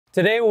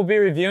Today we'll be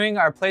reviewing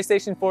our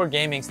PlayStation 4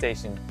 gaming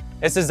station.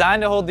 It's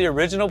designed to hold the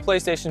original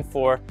PlayStation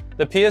 4,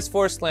 the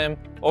PS4 Slim,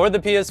 or the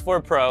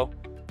PS4 Pro,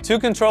 2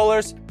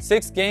 controllers,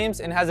 6 games,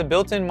 and has a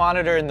built-in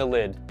monitor in the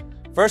lid.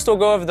 First we'll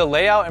go over the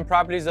layout and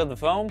properties of the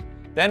foam,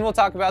 then we'll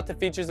talk about the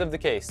features of the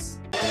case.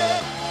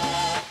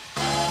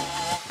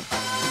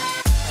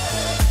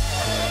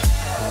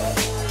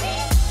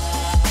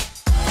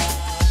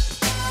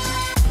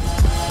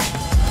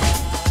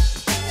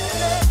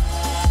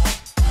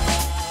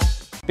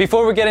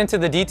 Before we get into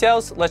the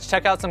details, let's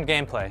check out some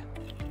gameplay.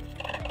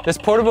 This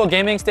portable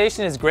gaming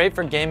station is great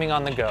for gaming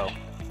on the go.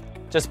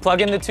 Just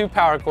plug in the 2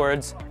 power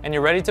cords and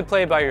you're ready to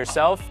play by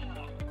yourself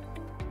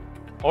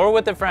or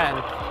with a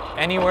friend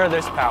anywhere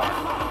there's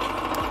power.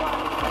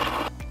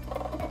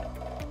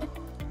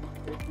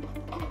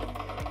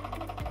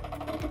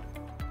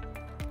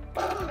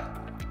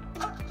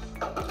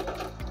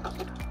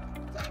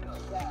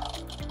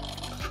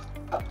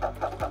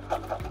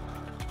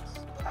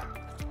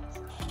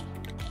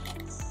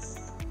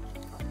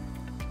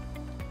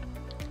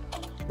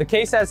 The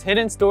case has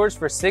hidden storage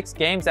for 6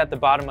 games at the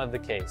bottom of the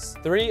case.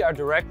 3 are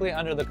directly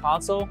under the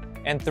console,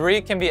 and 3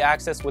 can be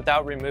accessed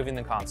without removing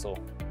the console.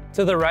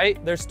 To the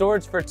right, there's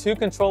storage for 2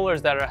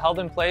 controllers that are held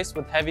in place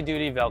with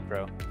heavy-duty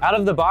Velcro. Out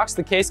of the box,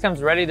 the case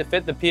comes ready to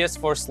fit the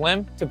PS4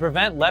 Slim. To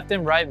prevent left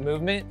and right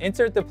movement,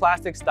 insert the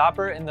plastic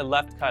stopper in the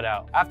left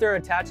cutout. After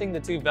attaching the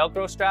 2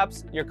 Velcro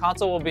straps, your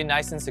console will be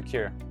nice and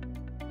secure.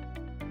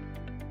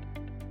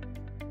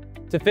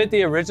 To fit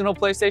the original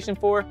PlayStation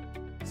 4,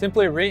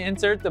 simply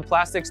reinsert the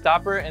plastic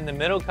stopper in the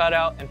middle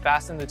cutout and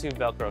fasten the 2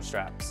 Velcro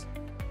straps.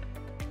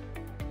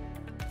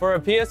 For a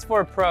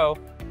PS4 Pro,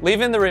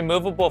 leave in the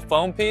removable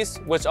foam piece,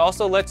 which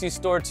also lets you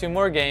store 2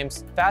 more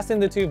games,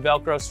 fasten the 2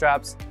 Velcro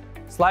straps,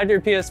 slide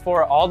your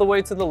PS4 all the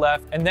way to the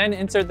left, and then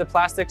insert the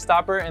plastic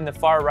stopper in the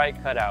far right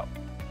cutout.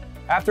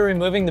 After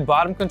removing the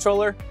bottom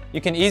controller, you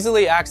can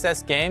easily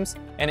access games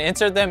and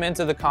insert them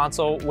into the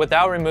console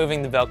without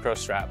removing the Velcro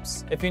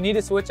straps. If you need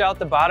to switch out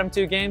the bottom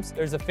 2 games,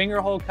 there's a finger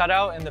hole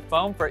cutout in the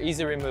foam for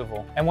easy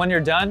removal. And when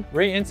you're done,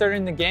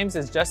 reinserting the games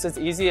is just as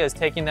easy as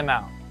taking them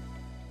out.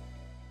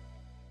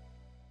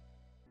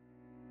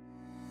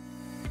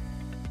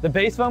 The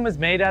base foam is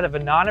made out of a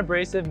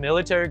non-abrasive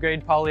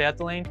military-grade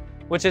polyethylene,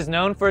 which is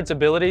known for its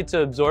ability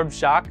to absorb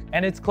shock,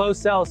 and it's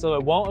closed cell so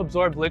it won't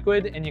absorb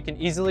liquid and you can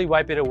easily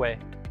wipe it away.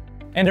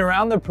 And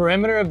around the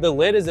perimeter of the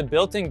lid is a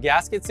built-in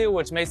gasket seal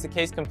which makes the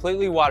case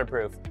completely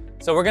waterproof.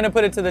 So we're going to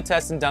put it to the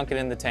test and dunk it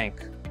in the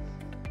tank.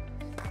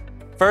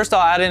 First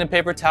I'll add in a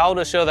paper towel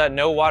to show that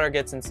no water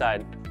gets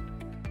inside.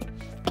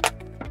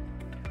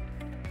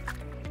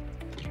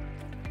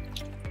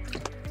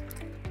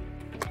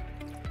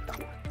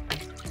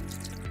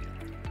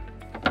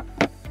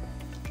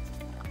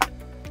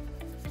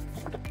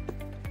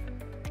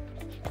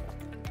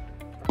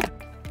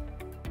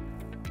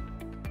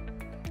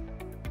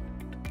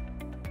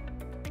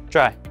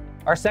 Try.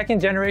 Our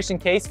second generation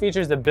case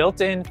features a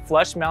built-in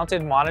flush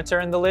mounted monitor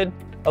in the lid,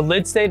 a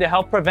lid stay to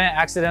help prevent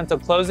accidental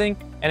closing,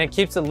 and it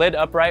keeps the lid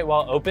upright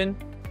while open.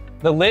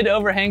 The lid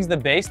overhangs the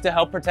base to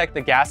help protect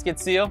the gasket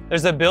seal.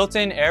 There's a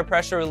built-in air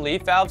pressure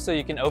relief valve so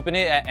you can open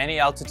it at any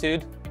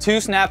altitude. 2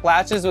 snap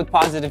latches with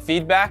positive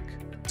feedback.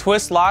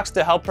 Twist locks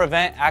to help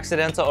prevent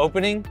accidental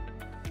opening.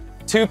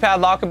 2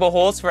 padlockable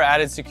holes for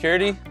added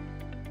security.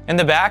 In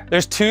the back,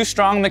 there's 2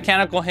 strong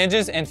mechanical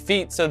hinges and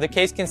feet so the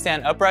case can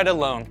stand upright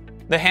alone.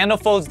 The handle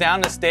folds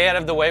down to stay out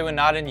of the way when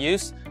not in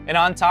use, and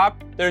on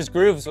top, there's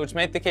grooves which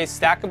make the case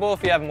stackable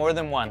if you have more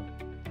than one.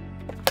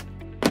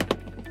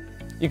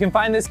 You can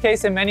find this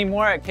case and many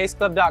more at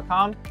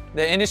caseclub.com,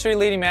 the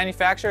industry-leading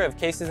manufacturer of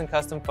cases and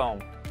custom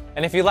foam.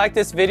 And if you like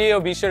this video,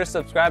 be sure to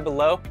subscribe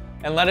below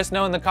and let us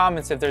know in the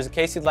comments if there's a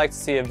case you'd like to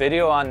see a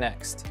video on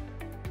next.